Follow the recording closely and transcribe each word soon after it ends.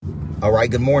All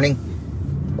right, good morning.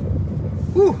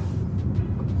 Whew.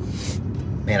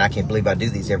 Man, I can't believe I do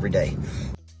these every day.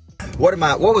 What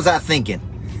was I thinking?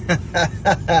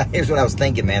 Here's what I was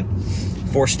thinking, man.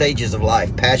 4 stages of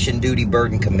life: passion, duty,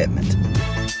 burden, commitment.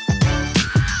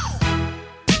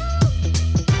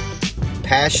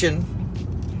 Passion,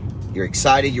 you're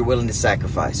excited, you're willing to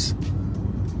sacrifice.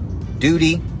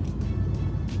 Duty,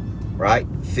 right?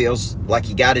 Feels like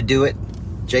you got to do it.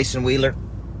 Jason Wheeler.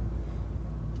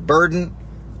 Burden,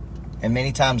 and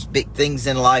many times big things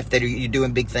in life that you're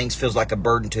doing big things feels like a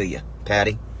burden to you.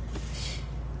 Patty.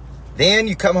 Then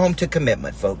you come home to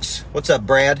commitment, folks. What's up,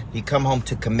 Brad? You come home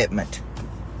to commitment.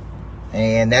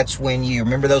 And that's when you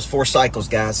remember those 4 cycles,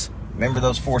 guys. Remember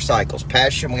those 4 cycles.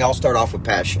 Passion, we all start off with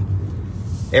passion.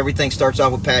 Everything starts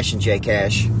off with passion, Jay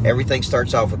Cash. Everything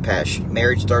starts off with passion.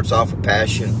 Marriage starts off with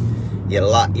passion. Your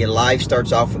life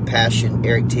starts off with passion,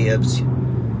 Eric Tibbs.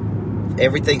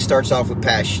 Everything starts off with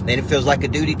passion. Then it feels like a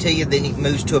duty to you. Then it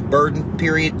moves to a burden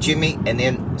period, Jimmy. And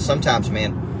then sometimes,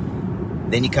 man,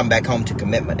 then you come back home to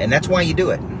commitment. And that's why you do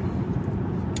it.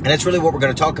 And that's really what we're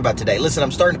going to talk about today. Listen,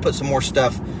 I'm starting to put some more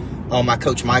stuff on my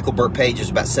Coach Michael Burt page. There's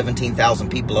about 17,000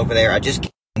 people over there. I just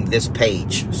came this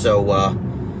page. So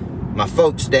my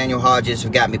folks, Daniel Hodges,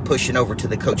 have got me pushing over to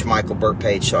the Coach Michael Burt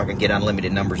page so I can get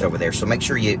unlimited numbers over there. So make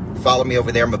sure you follow me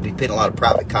over there. I'm going to be putting a lot of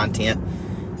private content,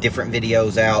 different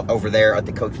videos out over there at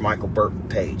the Coach Michael Burt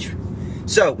page.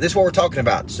 So this is what we're talking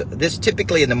about. So this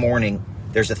typically in the morning,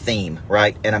 there's a theme,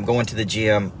 right? And I'm going to the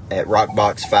gym at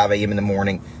Rockbox 5 a.m. in the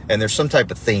morning, and there's some type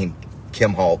of theme,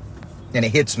 Kim Hall, and it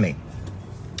hits me.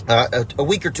 A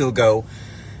week or 2 ago,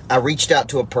 I reached out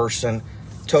to a person,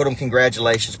 told them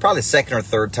congratulations. Probably the second or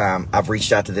third time I've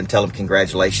reached out to them, tell them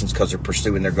congratulations because they're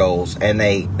pursuing their goals, and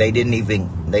they didn't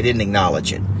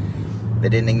acknowledge it. They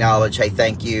didn't acknowledge, hey,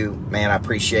 thank you, man, I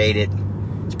appreciate it.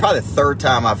 It's probably the third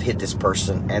time I've hit this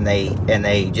person, and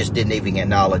they just didn't even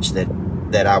acknowledge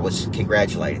that I was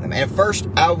congratulating them. And at first,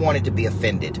 I wanted to be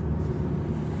offended.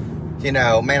 You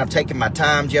know, man, I'm taking my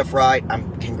time, Jeff Wright.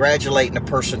 I'm congratulating a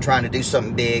person trying to do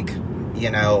something big. You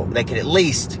know, they could at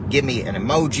least give me an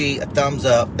emoji, a thumbs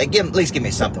up. At least give me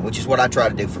something, which is what I try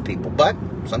to do for people. But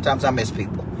sometimes I miss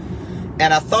people.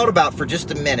 And I thought about for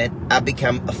just a minute, I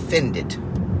become offended.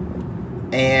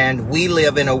 And we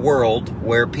live in a world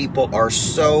where people are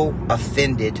so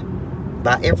offended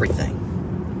by everything.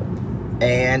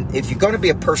 And if you're going to be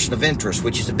a person of interest,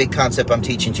 which is a big concept I'm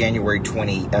teaching January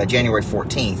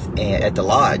 14th at the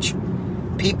Lodge,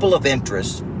 people of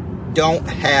interest don't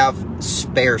have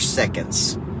spare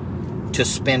seconds to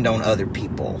spend on other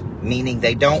people. Meaning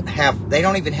they don't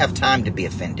even have time to be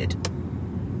offended.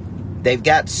 They've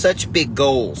got such big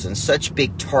goals and such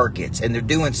big targets, and they're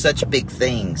doing such big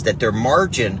things that their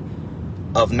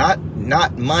margin of not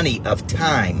money, of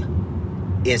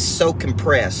time is so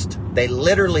compressed, they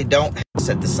literally don't have this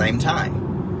at the same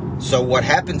time. So what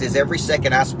happens is every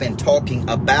second I spend talking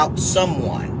about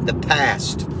someone, the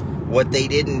past, what they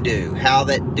didn't do, how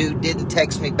that dude didn't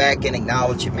text me back and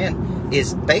acknowledge it, man,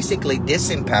 is basically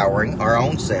disempowering our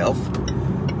own self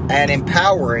and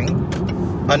empowering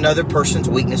another person's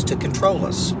weakness to control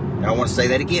us. Now I want to say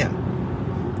that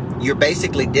again. You're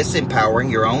basically disempowering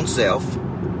your own self,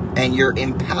 and you're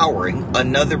empowering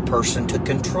another person to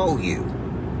control you.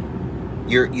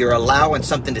 You're allowing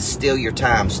something to steal your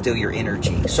time, steal your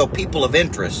energy. So people of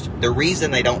interest, the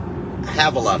reason they don't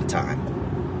have a lot of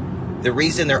time, the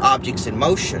reason they're objects in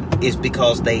motion is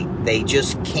because they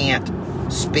just can't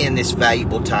spend this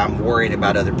valuable time worrying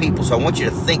about other people. So I want you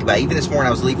to think about it. Even this morning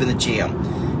I was leaving the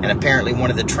gym, and apparently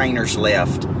one of the trainers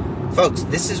left. Folks,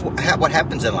 this is what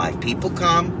happens in life. People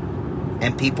come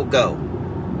and people go.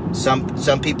 Some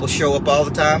people show up all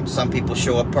the time. Some people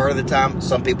show up part of the time.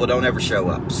 Some people don't ever show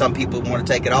up. Some people want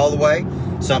to take it all the way.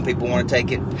 Some people want to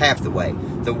take it half the way.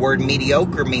 The word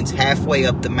mediocre means halfway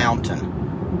up the mountain,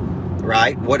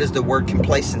 right? What does the word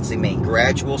complacency mean?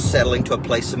 Gradual settling to a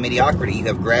place of mediocrity. You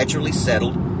have gradually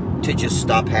settled to just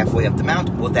stop halfway up the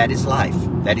mountain. Well, that is life.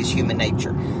 That is human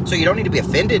nature. So you don't need to be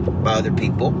offended by other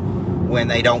people when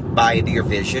they don't buy into your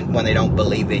vision, when they don't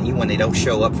believe in you, when they don't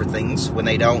show up for things, when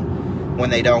they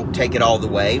don't take it all the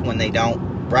way, when they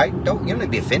don't, right? You don't need to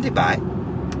be offended by it.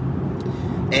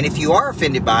 And if you are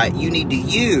offended by it, you need to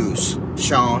use,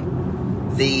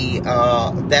 Sean,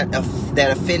 that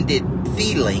offended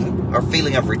feeling or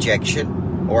feeling of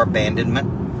rejection or abandonment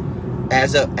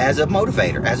as a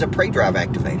motivator, as a prey drive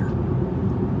activator.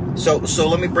 So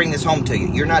let me bring this home to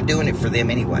you. You're not doing it for them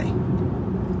anyway.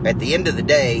 At the end of the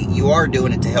day, you are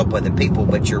doing it to help other people,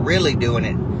 but you're really doing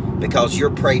it because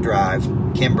your prey drive,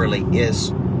 Kimberly,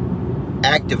 is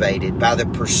activated by the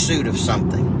pursuit of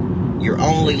something. You're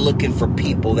only looking for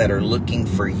people that are looking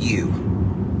for you.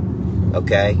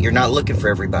 Okay, you're not looking for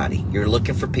everybody. You're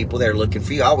looking for people that are looking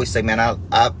for you. I always say, man,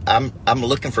 I'm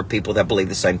looking for people that believe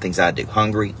the same things I do.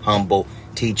 Hungry, humble,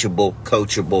 teachable,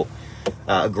 coachable,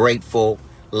 grateful,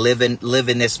 living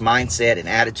this mindset and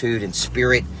attitude and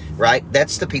spirit, right?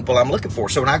 That's the people I'm looking for.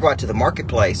 So when I go out to the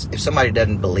marketplace, if somebody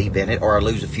doesn't believe in it, or I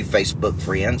lose a few Facebook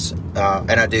friends,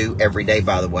 and I do every day,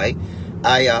 by the way,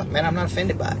 I'm not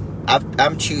offended by it.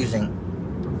 I'm choosing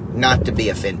not to be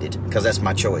offended, because that's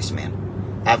my choice, man.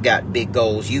 I've got big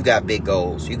goals. You got big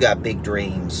goals. You got big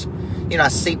dreams. You know, I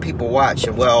see people watch,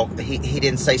 and well, he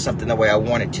didn't say something the way I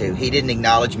wanted to. He didn't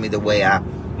acknowledge me the way I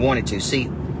wanted to. See,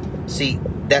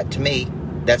 that to me,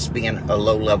 that's being a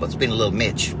low level. It's being a little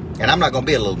Mitch. And I'm not going to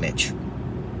be a little Mitch.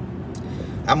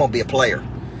 I'm going to be a player.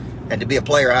 And to be a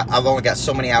player, I've only got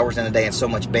so many hours in a day and so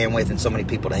much bandwidth and so many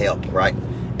people to help, right?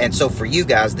 And so for you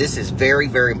guys, this is very,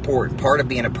 very important. Part of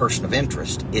being a person of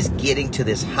interest is getting to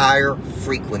this higher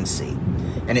frequency.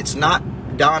 And it's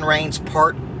not Don Raines'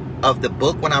 part of the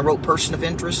book when I wrote Person of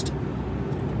Interest.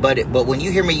 But when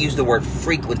you hear me use the word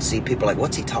frequency, people are like,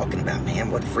 what's he talking about, man?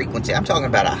 What frequency? I'm talking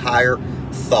about a higher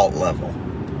thought level,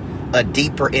 a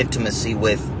deeper intimacy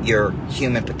with your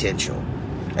human potential,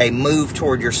 a move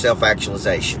toward your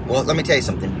self-actualization. Well, let me tell you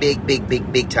something.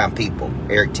 Big time people,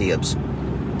 Eric Tibbs,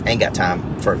 ain't got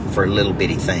time for little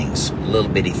bitty things,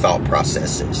 little bitty thought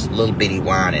processes, little bitty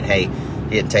whining. Hey,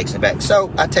 he didn't text me back. So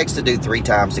I texted the dude 3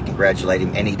 times to congratulate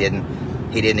him, and he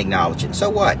didn't acknowledge it. So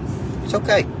what? It's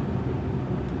okay.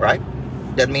 Right?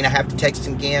 Doesn't mean I have to text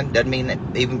him again. Doesn't mean it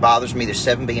even bothers me. There's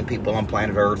 7 billion people on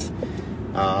planet Earth.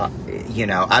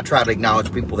 I try to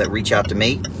acknowledge people that reach out to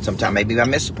me. Sometimes maybe I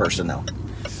miss a person, though.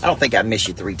 I don't think I'd miss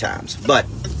you 3 times. But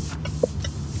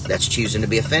that's choosing to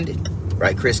be offended.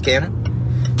 Right, Chris Cannon?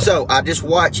 So I just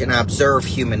watch and I observe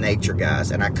human nature,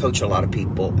 guys, and I coach a lot of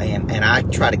people, and I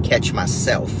try to catch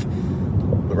myself,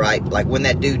 right? Like when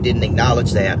that dude didn't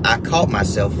acknowledge that, I caught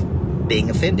myself being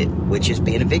offended, which is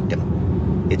being a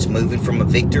victim. It's moving from a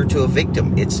victor to a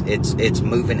victim. It's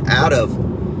moving out of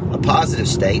a positive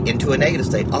state into a negative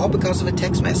state, all because of a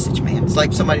text message, man. It's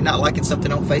like somebody not liking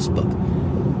something on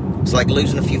Facebook. It's like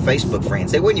losing a few Facebook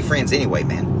friends. They weren't your friends anyway,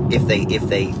 man. If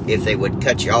they would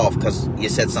cut you off because you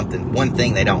said one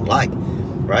thing they don't like,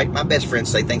 right? My best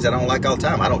friends say things I don't like all the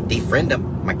time. I don't defriend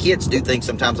them. My kids do things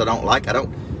sometimes I don't like. I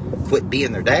don't quit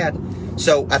being their dad.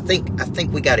 So I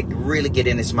think we got to really get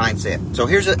in this mindset. So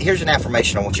here's an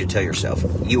affirmation I want you to tell yourself.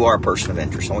 You are a person of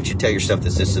interest. I want you to tell yourself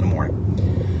this in the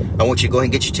morning. I want you to go ahead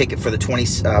and get your ticket for the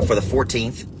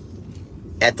 14th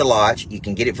at the Lodge. You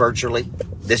can get it virtually.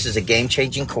 This is a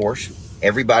game-changing course.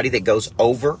 Everybody that goes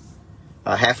over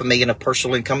 $500,000 of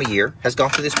personal income a year has gone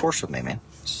through this course with me, man.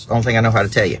 It's the only thing I know how to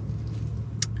tell you.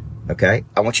 Okay?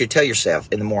 I want you to tell yourself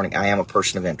in the morning, I am a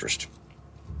person of interest.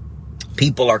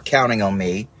 People are counting on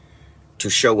me to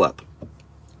show up,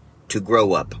 to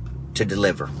grow up, to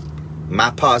deliver.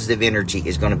 My positive energy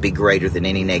is going to be greater than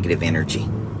any negative energy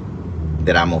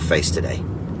that I'm going to face today.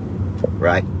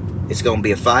 Right? It's going to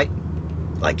be a fight,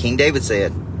 like King David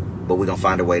said, but we're going to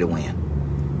find a way to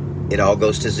win. It all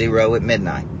goes to 0 at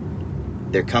midnight.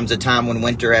 There comes a time when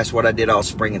winter asks what I did all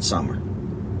spring and summer.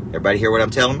 Everybody hear what I'm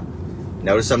telling them?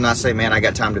 Notice I'm not saying, man, I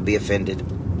got time to be offended.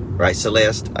 Right,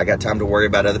 Celeste? I got time to worry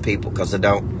about other people because I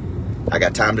don't. I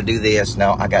got time to do this.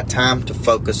 No, I got time to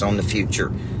focus on the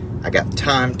future. I got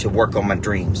time to work on my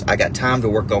dreams. I got time to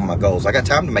work on my goals. I got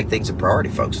time to make things a priority,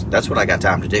 folks. That's what I got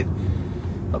time to do.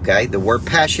 Okay? The word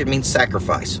passion means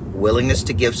sacrifice. Willingness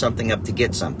to give something up to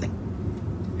get something.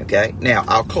 Okay? Now,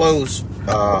 I'll close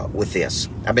with this.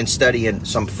 I've been studying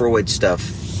some Freud stuff,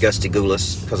 Gusty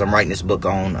Goulas, because I'm writing this book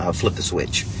on Flip the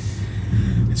Switch.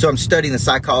 So I'm studying the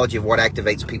psychology of what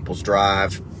activates people's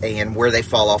drive and where they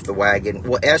fall off the wagon.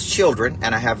 Well, as children,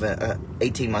 and I have a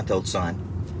 18-month-old son,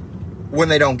 when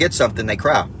they don't get something, they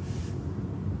cry.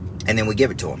 And then we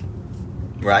give it to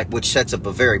them, right? Which sets up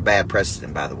a very bad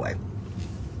precedent, by the way.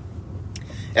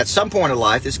 At some point in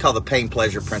life, this is called the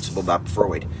pain-pleasure principle by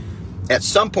Freud. At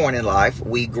some point in life,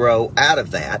 we grow out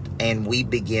of that and we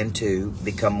begin to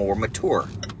become more mature.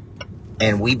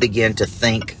 And we begin to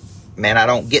think, man, I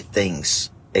don't get things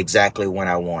exactly when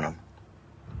I want them.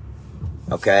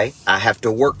 Okay? I have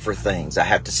to work for things. I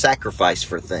have to sacrifice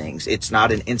for things. It's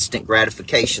not an instant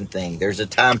gratification thing. There's a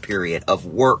time period of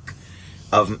work,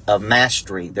 of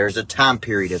mastery. There's a time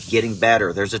period of getting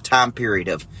better. There's a time period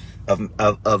of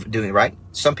doing right.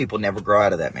 Some people never grow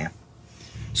out of that, man.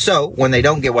 So when they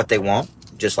don't get what they want,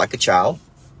 just like a child,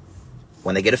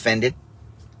 when they get offended,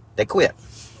 they quit.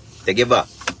 They give up.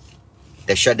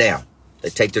 They shut down. They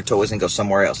take their toys and go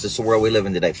somewhere else. This is the world we live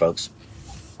in today, folks.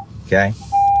 Okay?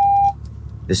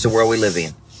 This is the world we live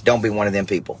in. Don't be one of them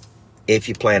people if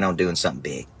you plan on doing something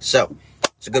big. So,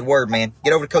 it's a good word, man.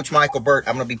 Get over to Coach Michael Burt.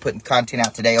 I'm going to be putting content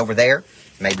out today over there.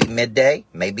 Maybe midday,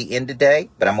 maybe end of day,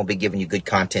 but I'm going to be giving you good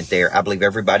content there. I believe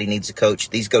everybody needs a coach.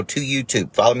 These go to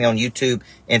YouTube. Follow me on YouTube,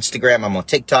 Instagram. I'm on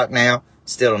TikTok now.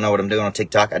 Still don't know what I'm doing on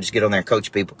TikTok. I just get on there and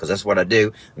coach people because that's what I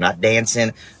do. I'm not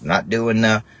dancing. I'm not doing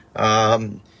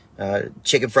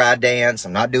chicken fried dance.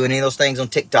 I'm not doing any of those things on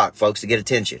TikTok, folks, to get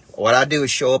attention. What I do is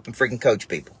show up and freaking coach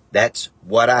people. That's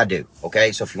what I do,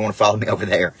 okay? So if you want to follow me over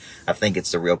there, I think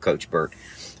it's the real Coach Burt.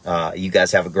 You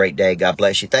guys have a great day. God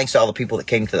bless you. Thanks to all the people that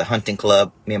came to the hunting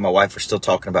club. Me and my wife are still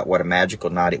talking about what a magical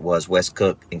night it was. Wes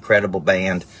Cook, incredible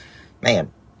band.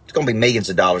 Man, it's going to be millions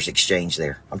of dollars exchanged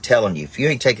there. I'm telling you, if you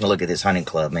ain't taking a look at this hunting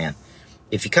club, man,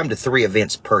 if you come to 3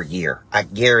 events per year, I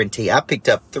guarantee I picked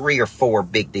up 3 or 4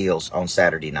 big deals on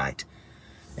Saturday night.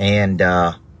 And,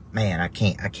 man, I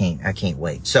can't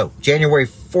wait. So, January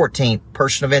 14th,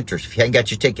 person of interest. If you haven't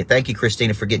got your ticket, thank you,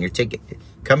 Christina, for getting your ticket.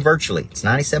 Come virtually. It's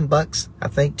 $97, I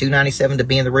think, $297 to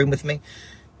be in the room with me.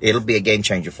 It'll be a game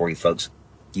changer for you, folks.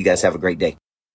 You guys have a great day.